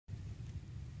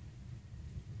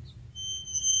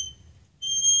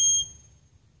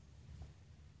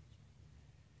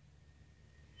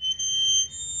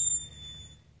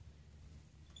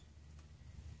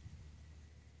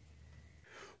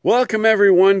Welcome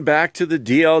everyone back to the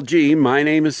DLG. My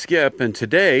name is Skip, and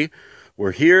today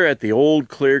we're here at the old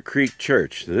Clear Creek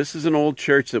Church. This is an old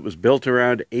church that was built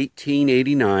around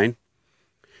 1889.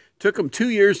 Took them 2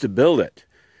 years to build it.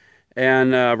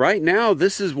 And right now,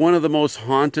 this is one of the most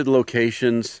haunted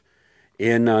locations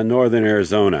in northern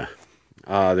Arizona.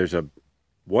 There's a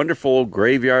wonderful old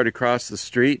graveyard across the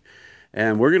street,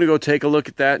 and we're going to go take a look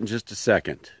at that in just a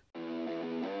second.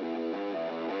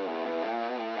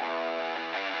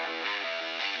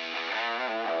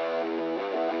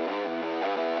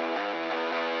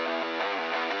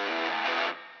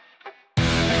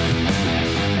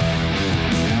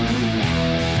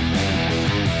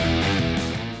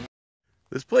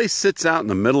 This place sits out in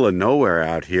the middle of nowhere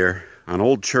out here on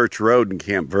Old Church Road in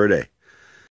Camp Verde.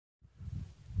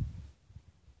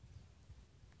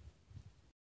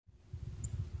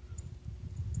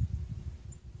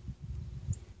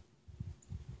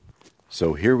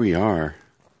 So here we are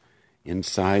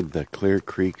inside the Clear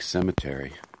Creek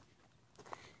Cemetery.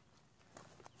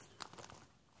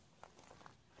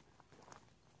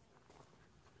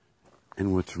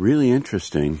 And what's really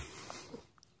interesting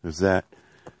is that,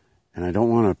 and I don't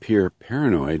want to appear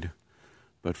paranoid,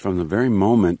 but from the very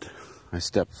moment I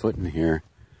stepped foot in here,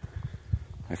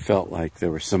 I felt like there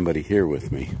was somebody here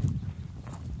with me.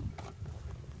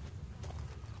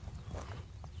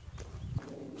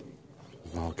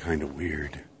 It was all kind of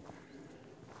weird.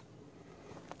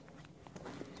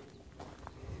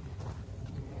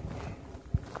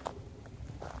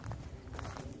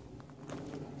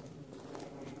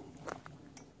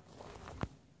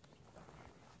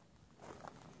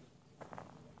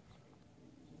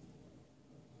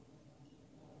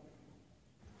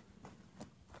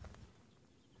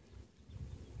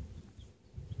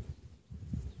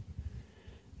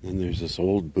 Then there's this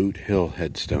old Boot Hill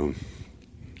headstone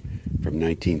from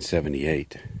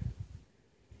 1978.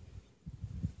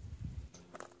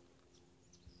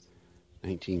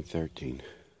 1913.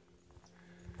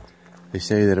 They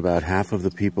say that about half of the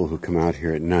people who come out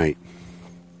here at night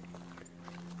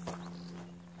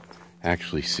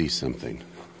actually see something.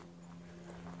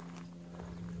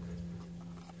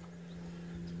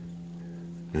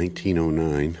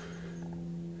 (1909).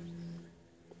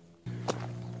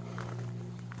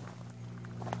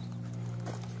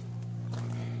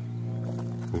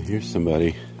 Here's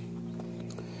somebody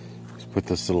who's put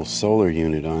this little solar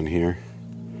unit on here,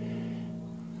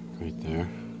 right there,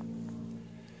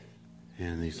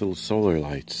 and these little solar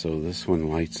lights, so this one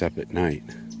lights up at night.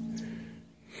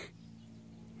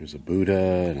 There's a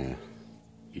Buddha and a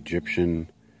Egyptian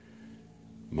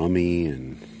mummy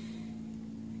and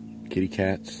kitty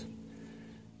cats.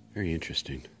 Very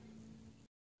interesting.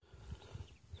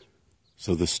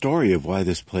 So the story of why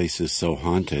this place is so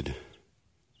haunted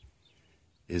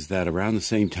is that around the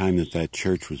same time that that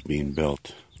church was being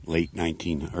built, late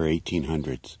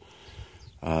 1800s,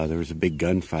 there was a big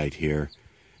gunfight here,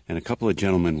 and a couple of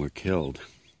gentlemen were killed.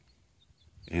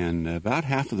 And about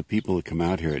half of the people that come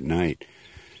out here at night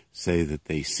say that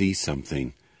they see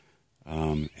something,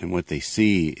 and what they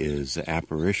see is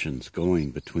apparitions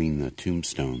going between the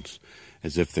tombstones,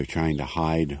 as if they're trying to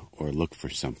hide or look for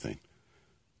something.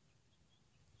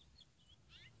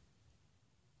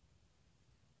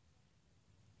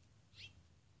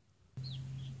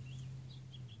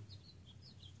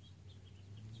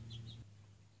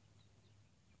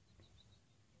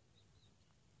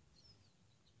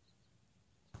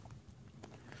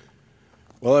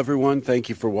 Well, everyone, thank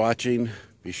you for watching.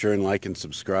 Be sure and like and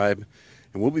subscribe.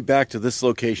 And we'll be back to this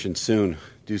location soon.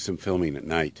 Do some filming at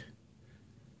night.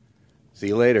 See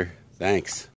you later. Thanks.